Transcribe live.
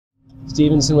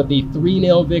Stevenson with the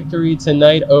 3-0 victory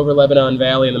tonight over Lebanon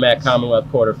Valley in the MAC Commonwealth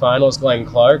quarterfinals. Glenn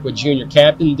Clark with junior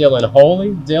captain Dylan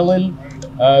Holy. Dylan,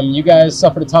 you guys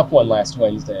suffered a tough one last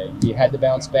Wednesday. You had to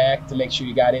bounce back to make sure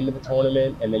you got into the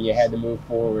tournament, and then you had to move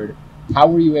forward. How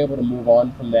were you able to move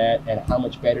on from that, and how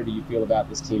much better do you feel about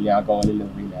this team now going into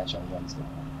the rematch on Wednesday?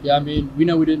 Yeah, I mean, we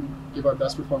know we didn't give our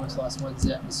best performance last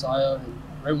Wednesday at Messiah, and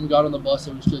right when we got on the bus,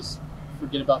 it was just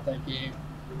forget about that game.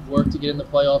 Work to get in the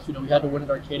playoffs. You know, we had to win at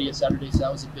Arcadia Saturday, so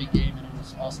that was a big game, and it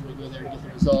was awesome to go there and get the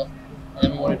result. And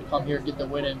then we wanted to come here, get the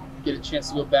win, and get a chance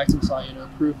to go back to Messiah, you know,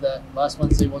 prove that last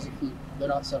Wednesday wasn't fluke. They're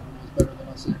not 7 days better than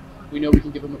us, and we know we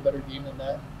can give them a better game than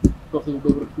that. Hopefully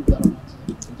we'll be able to prove that on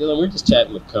Wednesday. Dylan, we're just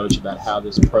chatting with Coach about how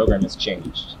this program has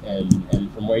changed,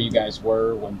 and from where you guys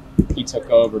were when he took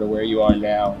over to where you are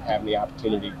now, and having the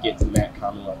opportunity to get to the MAC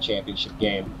Commonwealth Championship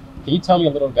game. Can you tell me a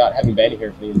little about, having been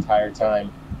here for the entire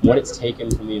time, what it's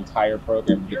taken from the entire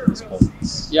program to get to this point?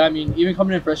 Yeah, I mean, even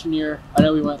coming in freshman year, I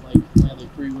know we had like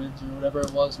 3 wins or whatever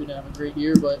it was. We didn't have a great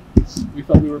year, but we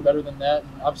felt we were better than that.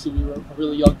 And obviously, we were a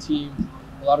really young team.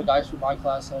 A lot of guys from my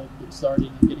class had been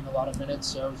starting and getting a lot of minutes,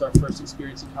 so it was our first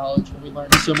experience in college, and we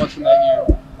learned so much from that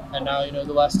year. And now, you know,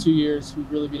 the last 2 years,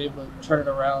 we've really been able to turn it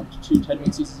around. 2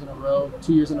 10-win seasons in a row,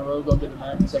 2 years in a row, go to the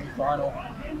MAC semifinal.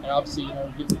 And obviously, you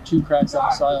know, getting 2 cracks at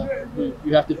Messiah,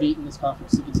 you have to beat in this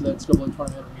conference to get to the NCAA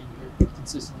tournament. I mean, you're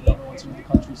consistently number 1 team in the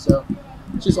country. So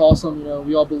it's just awesome. You know,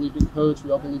 we all believe in Coach.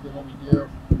 We all believe in what we do.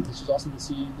 It's just awesome to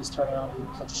see this turnaround in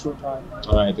such a short time.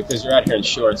 All right, because you're out here in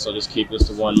shorts, so I'll just keep this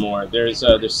to one more. There's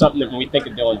something that when we think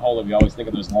of Dylan Holy, we always think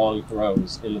of those long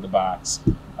throws into the box.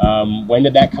 When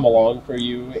did that come along for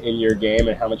you in your game,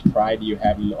 and how much pride do you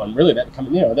have on really that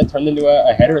coming? You know, that turned into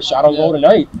a header, a shot on goal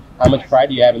tonight. How much pride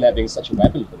do you have in that being such a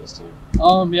weapon for this team?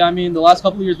 Yeah, I mean, the last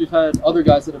couple of years we've had other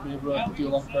guys that have been able to do a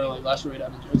long throw. Like last year we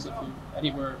had Evan Joseph, who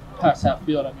anywhere past half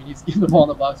field, I mean, he's getting the ball in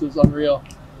the box. It was unreal.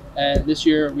 And this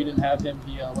year we didn't have him.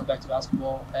 He went back to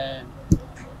basketball. And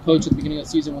Coach at the beginning of the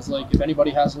season was like, if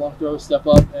anybody has a long throw, step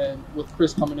up. And with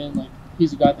Chris coming in, like,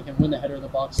 he's a guy that can win the header in the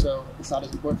box, so it's not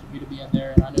as important for me to be in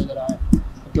there. And I know that I can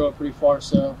throw it pretty far,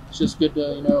 so it's just good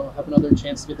to, you know, have another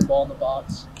chance to get the ball in the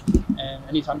box. And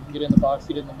anytime you can get in the box,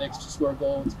 get in the mix, to score a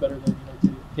goal, it's better than, you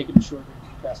know, to take it short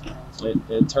and pass it around. So.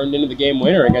 It turned into the game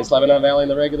winner against Lebanon Valley in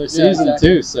the regular season,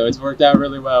 too, so it's worked out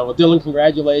really well. Well, Dylan,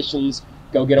 congratulations.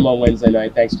 Go get him on Wednesday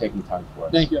night. Thanks for taking the time for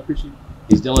us. Thank you. I appreciate it.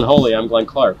 He's Dylan Holy. I'm Glenn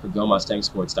Clark for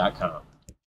GoMustangSports.com.